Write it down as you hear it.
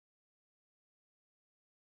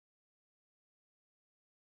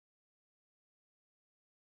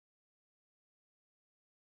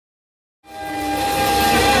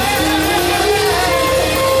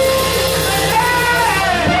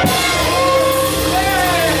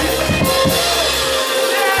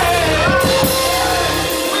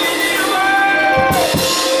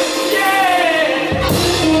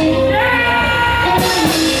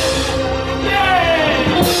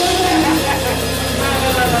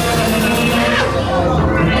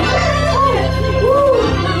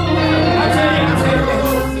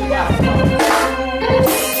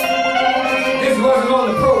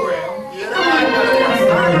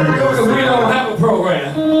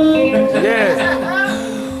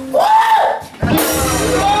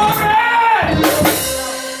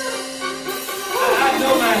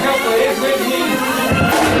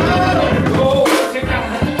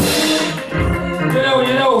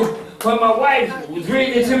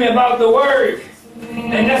speaking to me about the Word.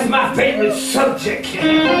 And that's my favorite subject.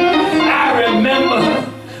 I remember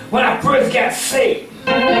when I first got saved,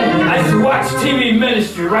 I used to watch TV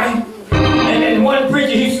ministry, right? And then one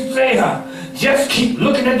preacher used to say, just keep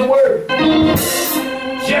looking at the Word.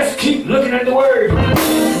 Just keep looking at the Word.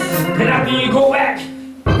 Then after you go back,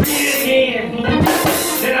 read it again.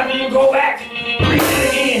 Then after you go back, read it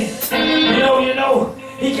again. You know,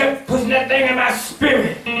 he kept pushing that thing in my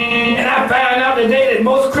spirit. And I found out today that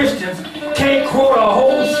most Christians can't quote a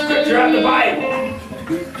whole scripture out of the Bible.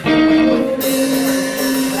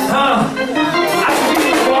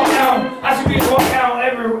 I should be able to walk down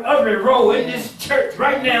every row in this church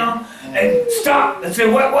right now and stop and say,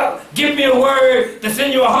 what? Give me a word that's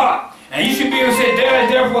in your heart. And you should be able to say, there is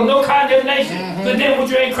therefore no condemnation to them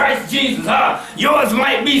which are in Christ Jesus. Yours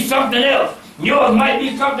might be something else. Yours might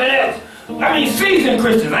be something else. I mean, seasoned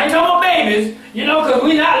Christians. I ain't talking about babies, because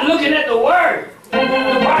we're not looking at the Word. The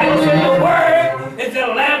Bible says the Word is a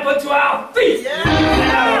lamp unto our feet and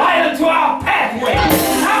a light unto our pathway.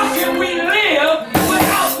 How can we live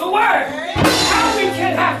without the Word? How we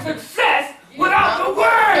can have success without the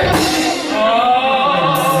Word? Oh,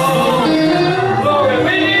 glory.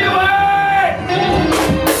 We need the Word.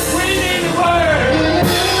 We need the Word.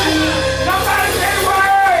 Somebody say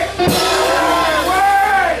Word.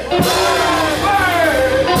 Word.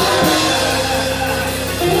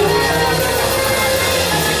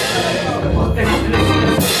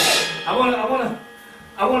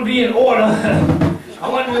 I want to be in order.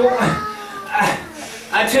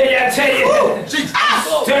 I tell you, I'm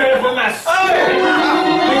stirred up in my spirit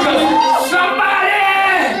because somebody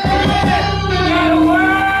got a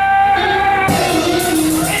word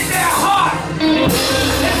in their heart.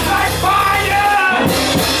 It's like fire.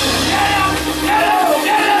 Get up, get up,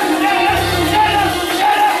 get up, get up, get up, get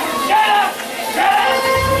up, get up, get up.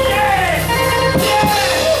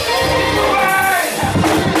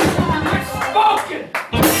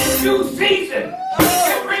 New season. It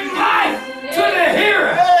can bring life to the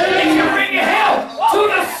hearer. It can bring health to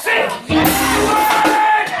the sick. It's the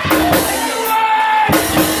Word. It's the Word.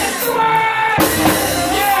 It's the Word.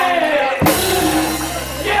 Yeah.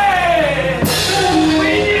 Yeah. We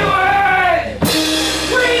need a word.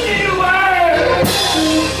 We need a word.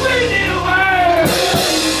 We need a word.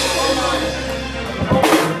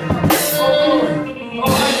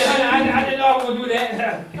 Oh, I didn't know I was going to do that.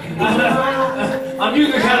 I'm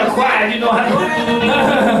usually kind of quiet,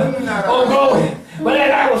 oh, glory. But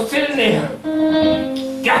as I was sitting there,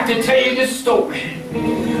 got to tell you this story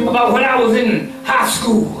about when I was in high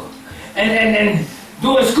school and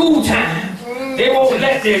during school time, they won't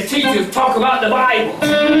let their teachers talk about the Bible.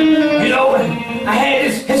 I had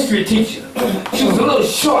this history teacher. She was a little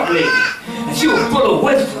short lady, and she was full of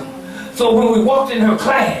wisdom. So when we walked in her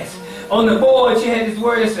class, on the board, she had this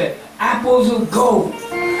word that said, apples of gold.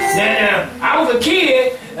 Now, I was a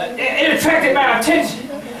kid, it attracted my attention.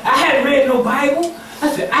 I hadn't read no Bible.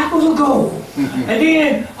 I said, apples of gold. And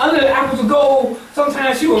then, under the apples of gold,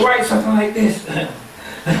 sometimes she would write something like this.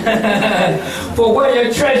 For where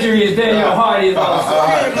your treasure is, there your heart is also.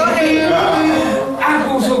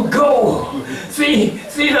 Apples of gold. See,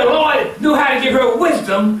 the Lord knew how to give her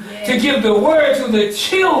wisdom to give the word to the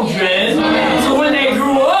children, so when they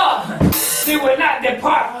grew up, they would not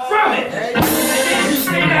depart from it. And if you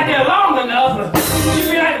stay out there long enough, you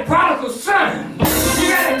be like the prodigal son. You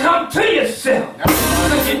got to come to yourself.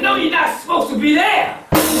 Because you know you're not supposed to be there.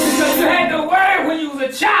 Because you had the word when you was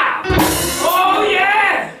a child. Oh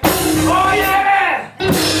yeah! Oh yeah!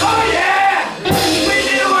 Oh yeah! We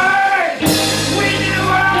need a word! We need a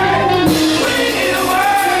word! We need a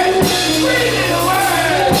word! We need a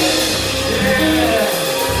word!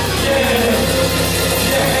 Yeah!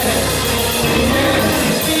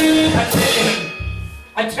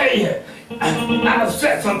 I tell you, I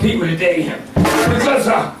upset some people today because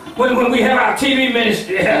when we have our TV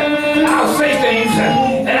ministry, I'll say things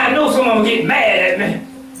and I know some of them get mad at me,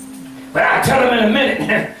 but I'll tell them in a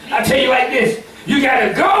minute. I'll tell you like this: you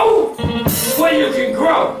gotta go where you can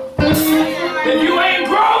grow. If you ain't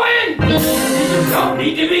growing, you don't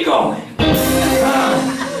need to be going.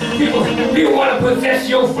 People want to possess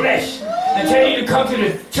your flesh and tell you to come to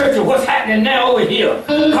the church of what's happening now over here.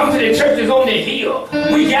 Come to the churches on the hill.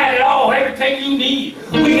 We got it all, everything you need.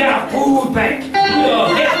 We got a food bank.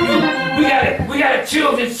 We'll help you. We got a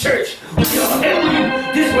children's church. We'll help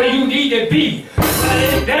you. This is where you need to be. But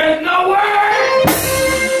if there's no word,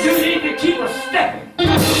 you need to keep a stepping.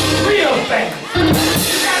 Real fast.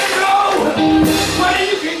 You gotta go where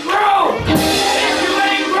you can grow. If you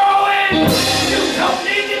ain't growing, you don't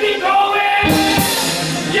need to be going.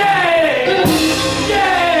 Yeah!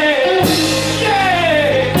 Yeah! Yeah!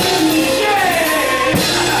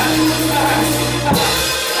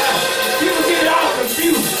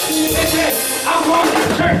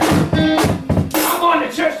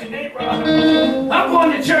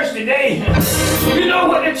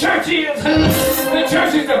 church is? The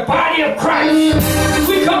church is the body of Christ.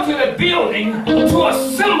 We come to the building to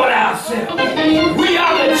assemble ourselves. We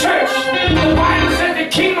are the church. The Bible says the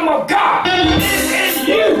kingdom of God is in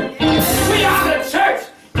you. We are the church.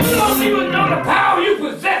 You don't even know the power you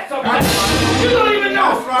possess sometimes. You don't even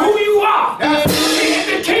know who you are.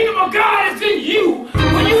 The kingdom of God is in you.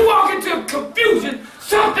 When you walk into confusion,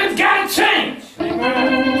 something's got to change. We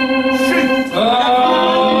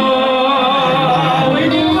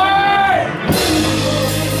need a word.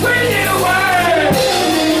 We need a word.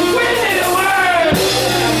 We need a word.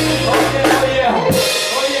 Oh yeah.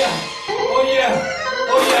 Oh yeah. Oh yeah.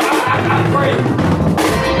 Oh yeah. I pray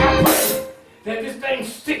that this thing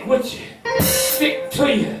stick with you. Stick to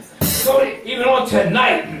you. So even on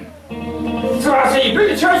tonight. So I say, you been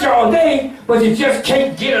to church all day, but you just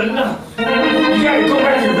can't get enough. You gotta go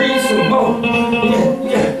back and read some more.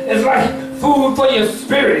 Yeah. It's like food for your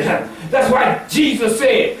spirit. That's why Jesus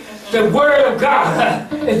said, the word of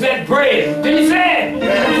God is that bread. Did he say?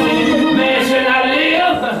 Man shall not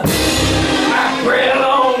live by bread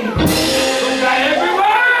alone, but by every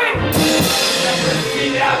word that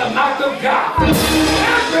proceeds out of the mouth of God.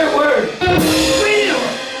 Every word.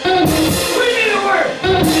 We need a word.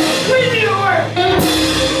 We need a word.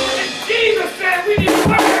 And Jesus said we need a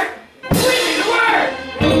word. We need a word.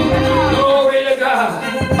 Glory to God.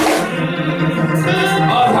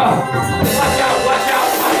 Watch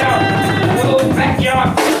out. Those backyard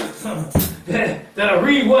that'll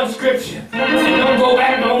read one scripture and don't go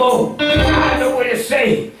back no more. I know what it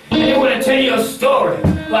say. And they want to tell you a story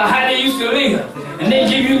about how they used to live. And they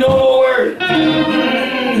give you no more word.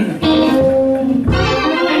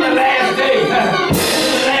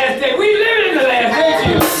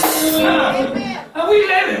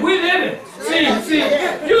 See,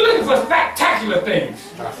 you're looking for spectacular things.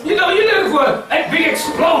 You know, you're looking for that big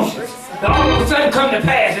explosions that all of a sudden come to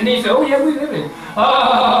pass, and then you say, oh yeah, we live in. In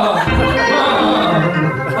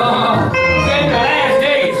the last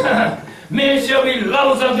days, men shall be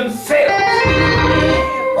lovers of themselves.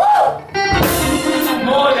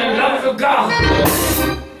 More than lovers of God.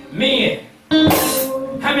 Men.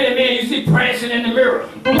 How many men you see prancing in the mirror?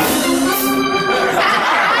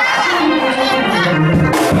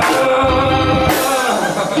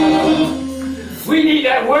 We need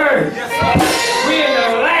that word. We're in the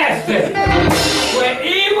last day where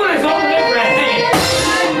evil is on every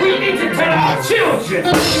hand. We need to tell our children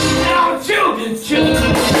and our children's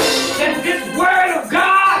children that this word of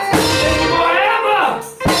God is forever.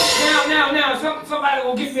 Now, somebody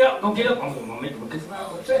gonna get me up, gonna get up. I'm gonna make them get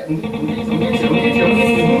upset.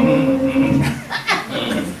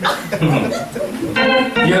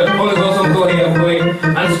 Yeah, Holy Ghost, I'm going here, boy.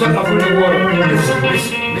 I'm stuck up in the water.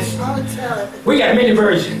 Listen. We got many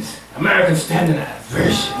versions. American Standardized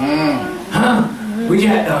Version. We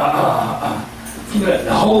got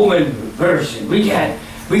the Holman version. We got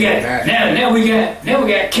now we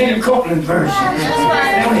got Kenneth Copeland version.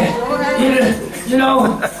 You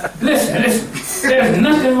know, listen. There's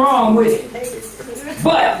nothing wrong with it.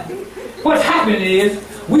 But what's happening is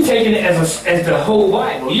we taking it as the whole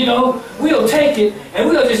Bible. You know, we'll take it and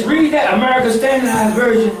we'll just read that American Standardized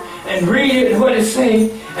Version and read it and what it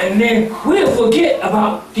say, and then we'll forget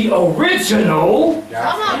about the original.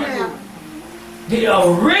 Come on now. The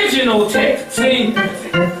original text. See,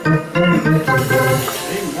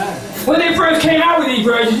 when they first came out with these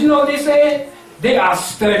versions, you know what they said? They are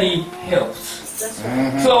study helps.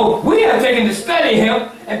 So we have taken the study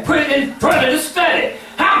help and put it in front of the study.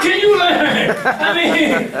 How can you learn? I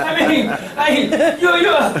mean, you're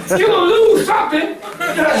gonna lose something.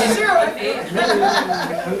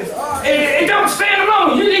 It don't stand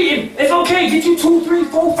alone. You need, it's okay. Get you 2, 3,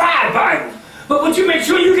 4, 5 Bibles, but you make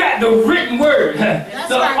sure you got the written word, the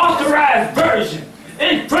authorized version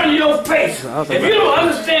in front of your face. If you don't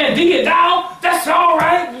understand thee and thou, that's all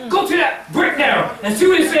right. Go to that breakdown and see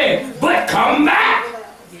what it says. But come back.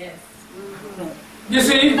 You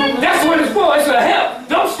see, that's what it's for. It's a help.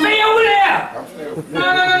 Don't stay over there.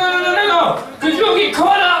 No. Because you'll get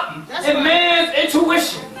caught up in man's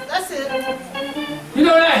intuition. That's it. You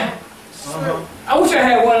know that? I wish I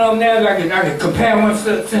had one of them now that I could compare one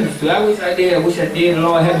sentence to. I wish I did.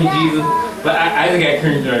 Lord help me, Jesus. But I just got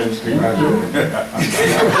cringed on the screen.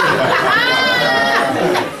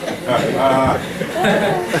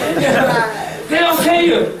 They don't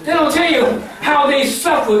tell you how they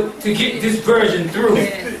suffered to get this version through.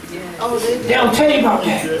 They don't tell you about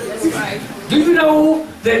that. Do you know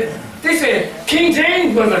that they said King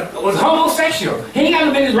James was homosexual? He ain't got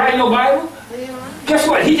no business writing no Bible. guess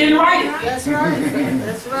what? He didn't write it. That's right.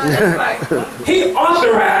 That's right. That's right. He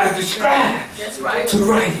authorized the scribes to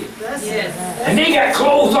write it. Yes. And they got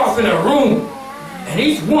closed off in a room. And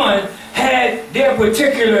each one had their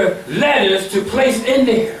particular letters to place in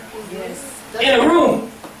there. Yes. In a room.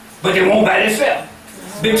 But they weren't by themselves.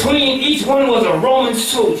 Between each one was a Roman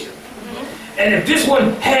soldier. And if this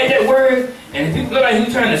one had that word, and if it looked like he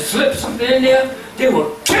was trying to slip something in there, they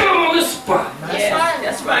would kill him on the spot. That's right.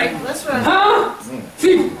 That's right. That's right. Huh?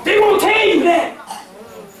 See, they won't tell you that.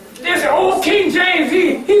 There's an old King James,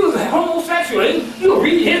 he was a homosexual. You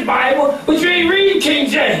read his Bible, but you ain't reading King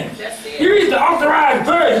James. You read the authorized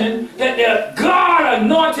version that the God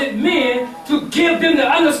anointed men to give them to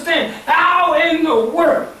understand. How in the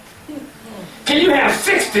world can you have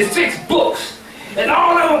 66 books and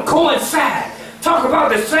all of them coincide, talk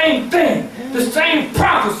about the same thing, the same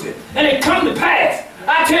prophecy, and it come to pass?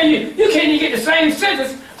 I tell you, you can't even get the same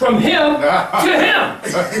sentence from him to him.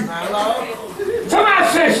 Somebody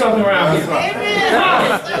say something around here.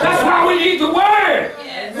 That's why we need the word.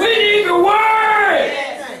 We need the word.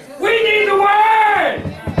 We need the word.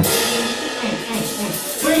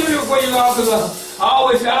 Bring it before you long, because I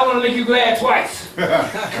always say I don't want to make you glad twice. I'm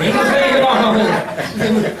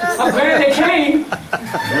glad they came.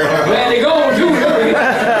 I'm glad they gone too.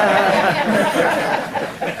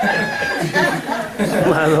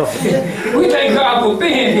 We thank God for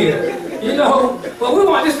being here, you know, but we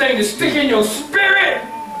want this thing to stick in your spirit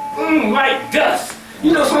like dust.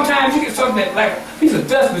 You know, sometimes you get something like a piece of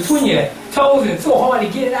dust between your toes and it's so hard to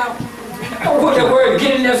get it out. I want that word to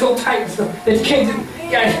get in there so tight so that you can't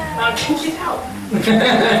get it out.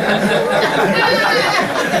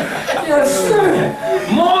 Yes, sir.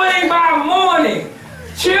 Morning by morning,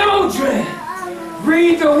 children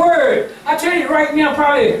read the word. I tell you right now,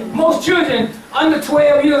 probably most children under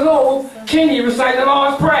 12 years old can't even recite the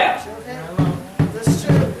Lord's Prayer. That's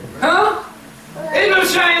true. Huh? Ain't no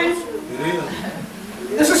shame. It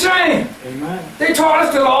is. It's a shame. Amen. They taught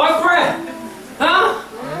us the Lord's Prayer. Huh?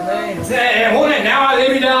 And now I lay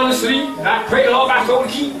me down to sleep. I pray the Lord my soul to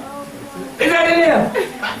keep. Is that in there?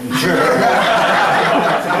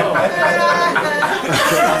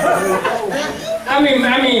 I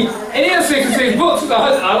mean, it is 66 books. So a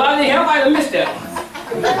lot of them might have missed that one.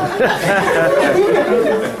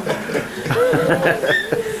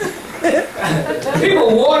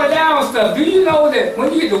 People water down stuff. Do you know that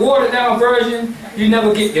when you get the watered down version, you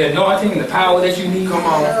never get the anointing and the power that you need? Come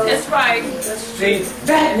on. That's right. See,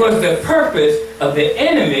 that was the purpose of the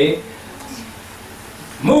enemy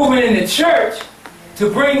moving in the church to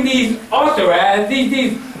bring these authorized,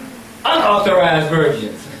 these unauthorized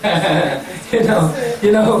versions. you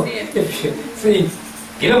know. See,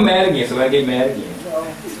 get them mad again, so I get mad again.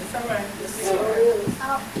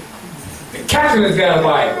 The Catholics got a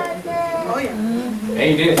Bible. Oh yeah.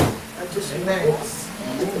 Ain't this?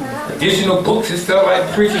 Additional books and stuff like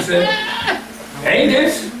the preacher said. Ain't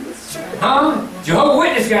this? Huh? Jehovah's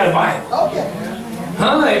Witness got a Bible.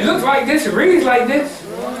 Huh? It looks like this, it reads like this.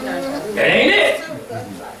 That ain't it.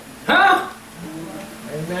 Huh?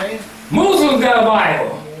 Muslims got a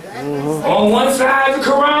Bible. On one side the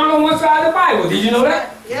Quran, on one side the Bible. Did you know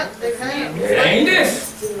that? Yep, they have. It ain't this.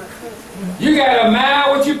 You gotta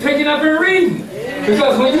mind what you're picking up and reading.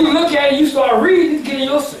 Because when you look at it, you start reading, it's getting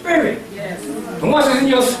your spirit. And once it's in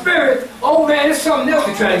your spirit, oh man, there's something else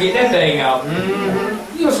to try to get that thing out.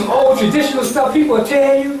 You know, some old traditional stuff people will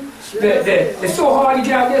tell you that it's so hard to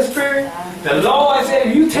get out their spirit. The Lord said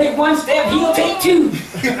if you take one step, He'll take two.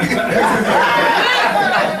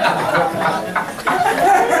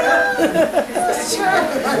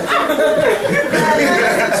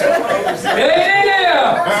 It ain't in there.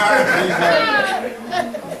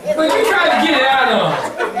 But you try to get it out of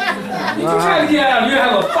them. You try to get it out of them, you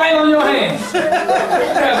have a fight on your hands. You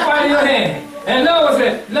have a fight on your hands. And the Lord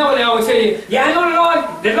said, no, they always tell you, yeah, I know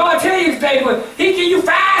the Lord tell you things, but He give you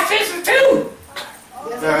 5 senses too.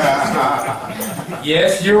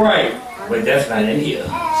 Yes, you're right, but that's not in here.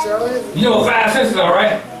 You know what 5 senses are,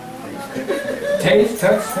 right? Taste,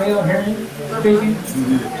 touch, smell, hearing, thinking.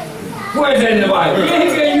 Where is that in the Bible? Yeah, He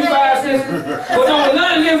gave you 5 senses, but don't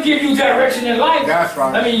none of them give you direction in life. That's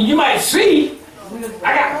right. I mean, you might see,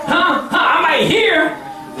 I might hear,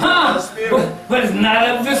 but it's not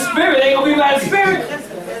of the Spirit. It ain't gonna be by the Spirit.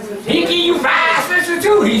 He give you 5 senses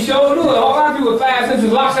too. He showed you. All I do with 5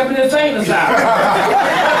 senses locks up in the insane asylum.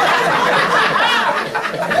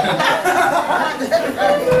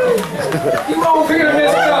 You won't pick up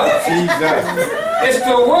this stuff. Jesus. It's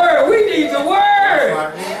the word. We need the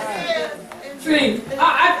word. See,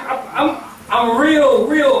 I'm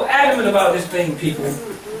real adamant about this thing, people,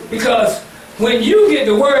 because when you get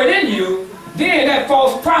the word in you, then that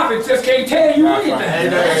false prophet just can't tell you anything.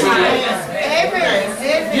 Amen.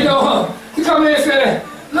 You know, he come in and said,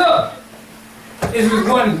 look, this is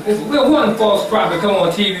one false prophet come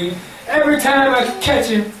on TV. Every time I catch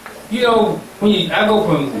him, you know, I go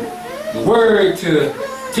from the Word to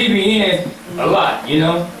TBN a lot, you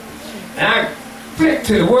know. And I flick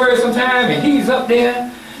to the Word sometime, and he's up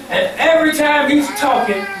there. And every time he's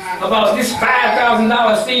talking about this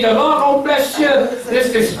 $5,000 seed, the Lord gonna bless you.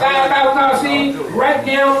 This $5,000 seed right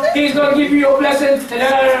now. He's gonna give you your blessing.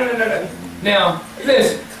 Now,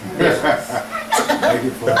 listen.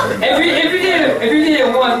 If you did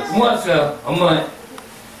it once a month,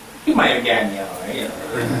 you might have gotten me all right. You know.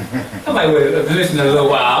 I might listen a little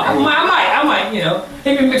while. I might, you know.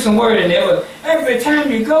 He can mix some word in there, but every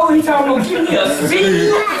time you go, he's talking about give me a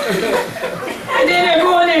seed. And then they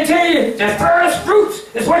go in there and tell you the first fruits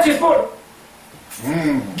is what you're supposed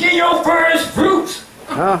to. Get your first fruits.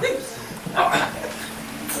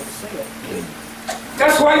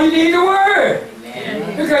 That's why you need the word.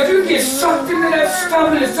 Because you get sucked into that stuff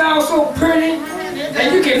and it sounds so pretty.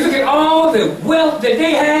 And you can look at all the wealth that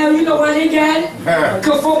they have. You know why they got it?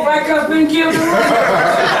 Because folk like us been given the word.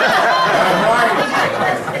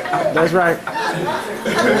 That's right.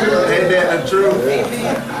 Ain't that the truth?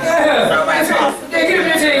 Yeah. They give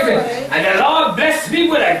me this. And the Lord blessed me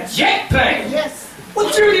with a jet plane. Yes.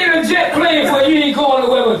 What you need a jet plane for? You ain't going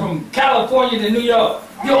nowhere from California to New York.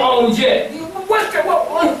 Your own jet. What?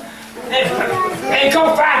 Ain't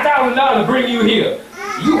come $5,000 to bring you here.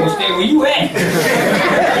 You gonna stay where you at.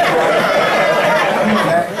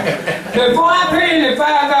 Before I pay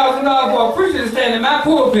 $5,000 for a preacher to stand in my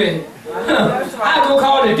pulpit, I go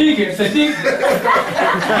call the deacon and say, Deacon, look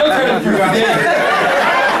at him.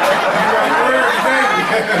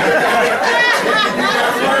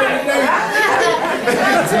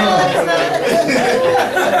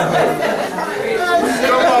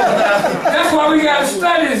 That's why we gotta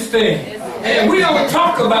study this thing. And if we don't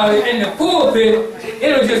talk about it in the pulpit,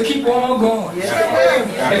 it'll just keep on going.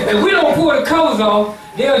 If we don't pull the covers off,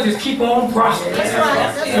 they'll just keep on prospering.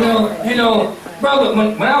 You know, brother,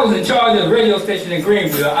 when I was in charge of the radio station in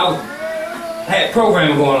Greenville, I had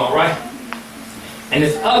programming going on, right? And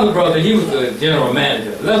this other brother, he was the general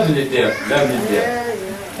manager. Loved him to death.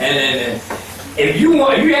 And if you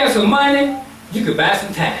had some money, you could buy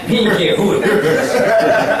some time. He didn't care who it was.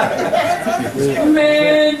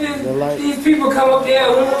 Man, these people come up there,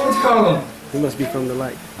 what you call them? He must be from the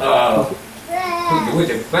light. With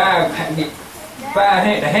the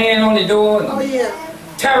the hand on the door. Oh, yeah.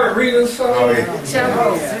 Tarot readers.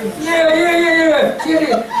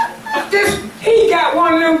 He got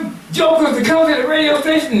one of them jokers to come to the radio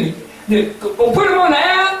station and put him on the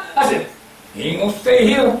air. I said, he ain't gonna stay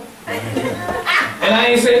here. And I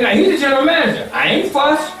ain't say nothing. He's the general manager. I ain't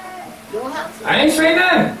fuss. I ain't say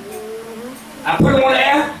nothing. I put him on the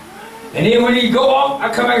air. And then when he go off,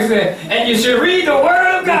 I come back and say, and you should read the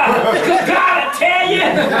word of God. Because God will tell you. I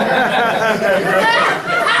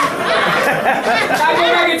go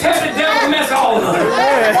back and tell the devil mess all of them.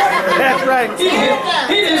 That's right. He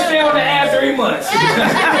didn't stay on the air 3 months.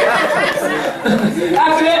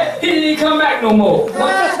 After that, he didn't even come back no more.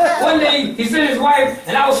 One day, he sent his wife,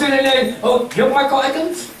 and I was sitting there, oh, you're Michael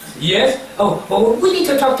Atkins? Yes. Oh, we need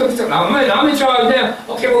to talk to him. I'm in charge now.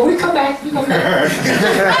 Okay, well, we come back.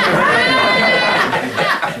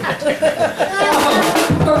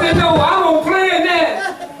 But no, I won't play in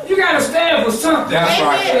that. You got to stand for something. That's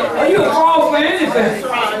right. Or you'll fall for anything.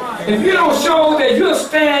 If you don't show that you're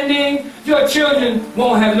standing, your children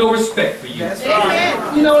won't have no respect for you. That's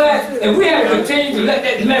right. You know that? If we have to continue to let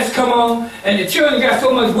that mess come on, and the children got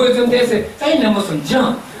so much wisdom, they say, they ain't never some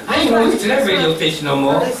junk. I ain't gonna listen to that radio station no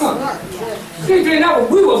more. See,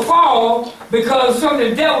 we will fall because some of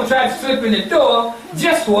the devil tried to slip in the door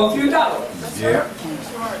just for a few dollars. Yeah.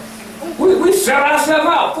 We sell ourselves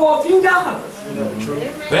out for a few dollars.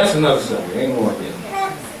 That's another subject. Ain't more than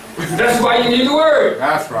that. That's why you need the word.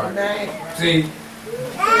 That's right. See,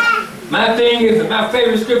 my thing is, my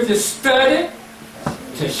favorite scripture, study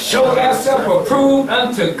to show thyself approved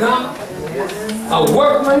unto God, a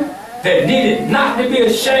workman that needed not to be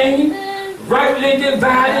ashamed, rightly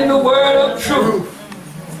dividing the word of truth.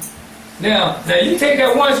 Now you take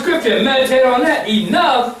that one scripture and meditate on that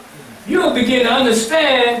enough, you'll begin to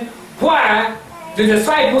understand why the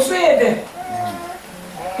disciples said that.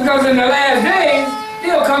 Because in the last days,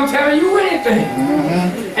 they'll come telling you anything.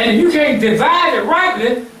 And if you can't divide it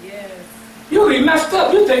rightly, you'll be messed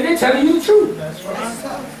up. You think they're telling you the truth. That's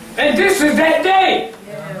right. And this is that day.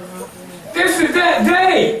 This is that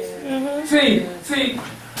day. See,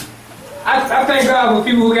 I thank God for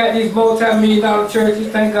people who got these multi-million-dollar churches.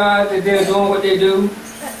 Thank God that they're doing what they do.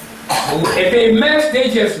 If they mess, they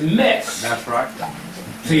just mess. That's right.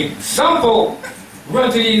 See, some folk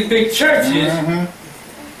run to these big churches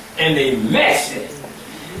and they mess it.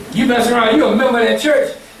 You mess around, you're a member of that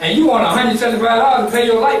church, and you want $175 to pay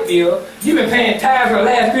your light bill. You've been paying tithes for the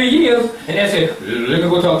last 3 years, and they say, let me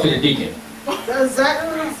go talk to the deacon. That's exactly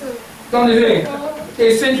what I said. Don't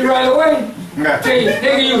they send you right away. They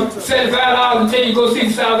give you $75 until you go see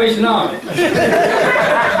the Salvation Army.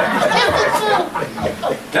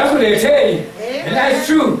 That's what they tell you. And that's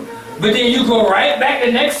true. But then you go right back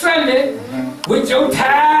the next Sunday with your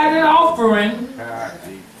tithe and offering.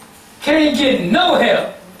 Can't get no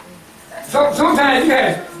help. Sometimes you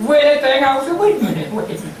have to weigh that thing out and say, wait a minute.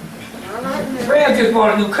 Fred just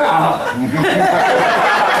bought a new car.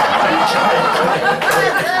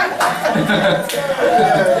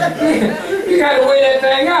 You got to weigh that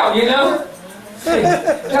thing out, you know?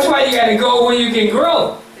 That's why you got to go where you can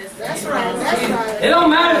grow. That's right. That's right. It don't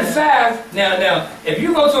matter the size. Now, if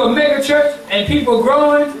you go to a mega church and people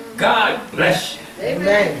growing, God bless you.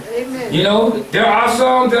 Amen. Amen. You know, there are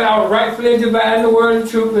some that are rightfully dividing the word of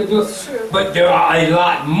truth, but there are a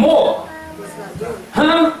lot more.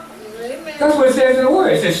 Huh? Amen. That's what it says in the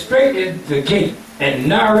word. It says, straight is the gate, and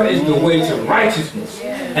narrow is the way to righteousness,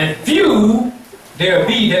 and few there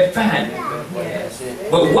be that find it.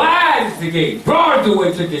 But wide is the gate, broad the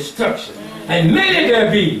way to destruction, and many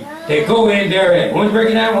there be that go in therein. Want to break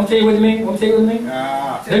it down? Want to tell you what it means? Want to tell you what it means?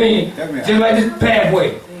 I mean, just like this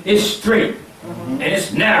pathway, it's straight and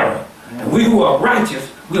it's narrow, and we who are righteous,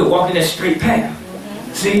 we'll walk in that straight path.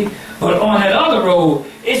 See? But on that other road,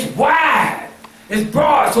 it's wide, it's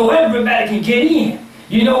broad, so everybody can get in.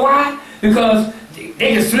 You know why? Because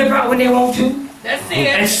they can slip out when they want to. That's it.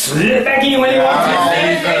 And slip back in when they want to.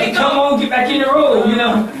 And come on, get back in the road, you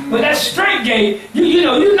know. But that straight gate, you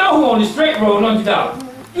know who on the straight road, don't you, dog?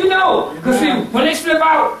 You know. Because see, when they slip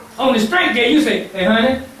out on the straight gate, you say, hey,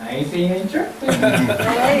 honey, I ain't seen you in church.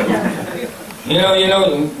 You know, you got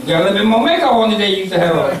a little bit more makeup on today you used to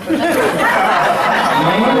have on.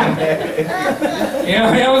 You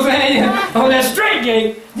know what I'm saying? On that straight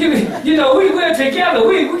gate, you know, we're together.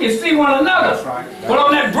 We can see one another. But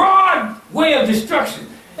on that broad way of destruction,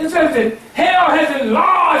 it says that hell has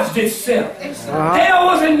enlarged itself. Hell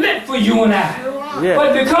wasn't meant for you and I. Yeah.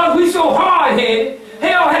 But because we so hard-headed,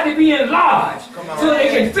 hell had to be enlarged so they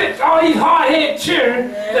can fit all these hard-headed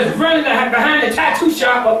children that's running behind the tattoo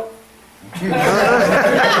shop. I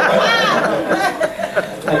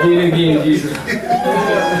did it again, Jesus.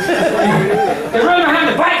 They're running behind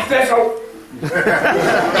the bikes, that's all.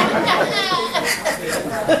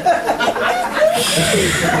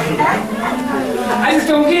 I just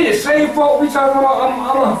don't get it. Same folk we talking about.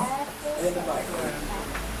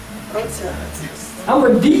 I'm a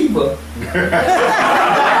diva.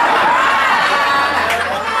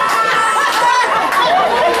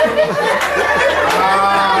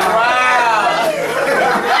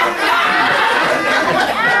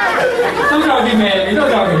 Don't y'all get mad at me. Don't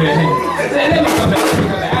y'all get mad at me. Let me come back.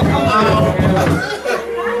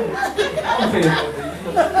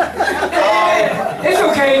 It's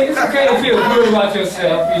okay to feel good about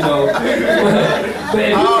yourself, you know. But if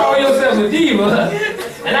you call yourself a diva,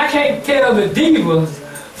 and I can't tell the diva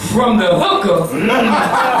from the hooker.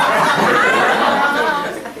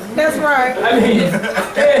 That's right. I mean,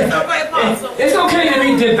 it's okay to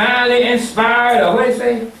be divinely inspired, or what do you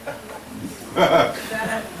say?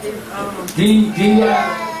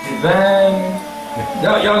 Divine.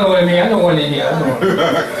 Y'all know what I mean. I know one in here. I know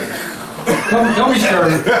one. Don't be sure.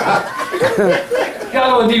 Y'all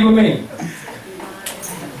know what diva means.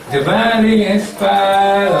 Divinely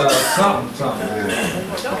inspired or something.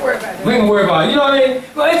 Don't worry about it. We ain't gonna worry about it. You know what I mean?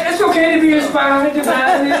 But it's okay to be inspired,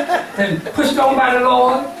 divinely, and pushed on by the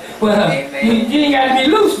Lord. But you ain't got to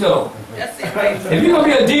be loose though. That's it, right? If you're gonna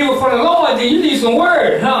be a diva for the Lord, then you need some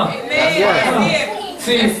word, huh? Amen.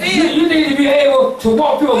 See, you need to be able to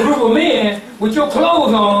walk through a group of men with your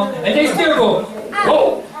clothes on, and they still go,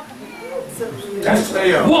 whoa. That's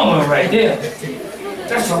a woman right there.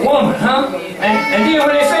 That's a woman, huh? And then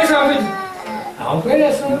when they say something, I don't play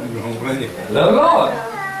that song. Love the Lord.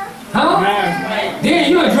 Huh? Then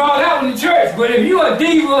you'll draw that in the church. But if you're a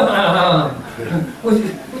diva, with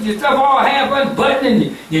your stuff all half unbuttoned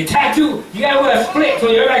and your tattoo, you gotta wear a split so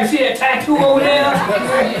everybody can see that tattoo over there.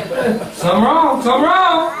 Something wrong.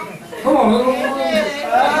 Come on.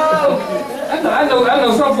 I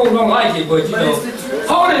know some folks don't like it, but you know,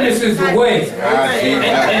 holiness is the way.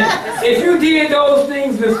 And if you did those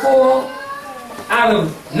things before, out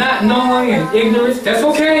of not knowing and ignorance, that's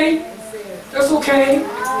okay. That's okay.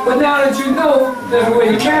 But now that you know there's a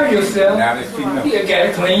way to carry yourself, Now that you know. you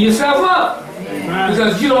gotta clean yourself up.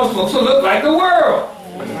 Because you don't supposed to look like the world.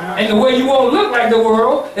 And the way you won't look like the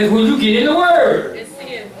world is when you get in the Word.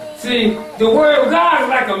 See, the Word of God is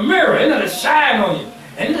like a mirror. It'll shine on you.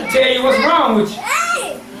 And it'll tell you what's wrong with you.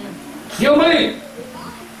 You don't believe?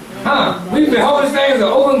 Huh? We behold these things with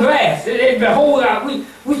open glass. They behold out.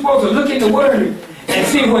 We supposed to look in the Word and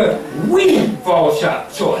see where we fall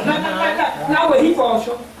short. Not where he falls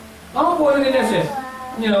short. I'm going in there and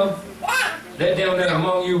say, you know, let them that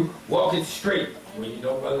among you walk it straight. Well, you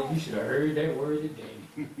know, brother, you should have heard that word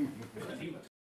today.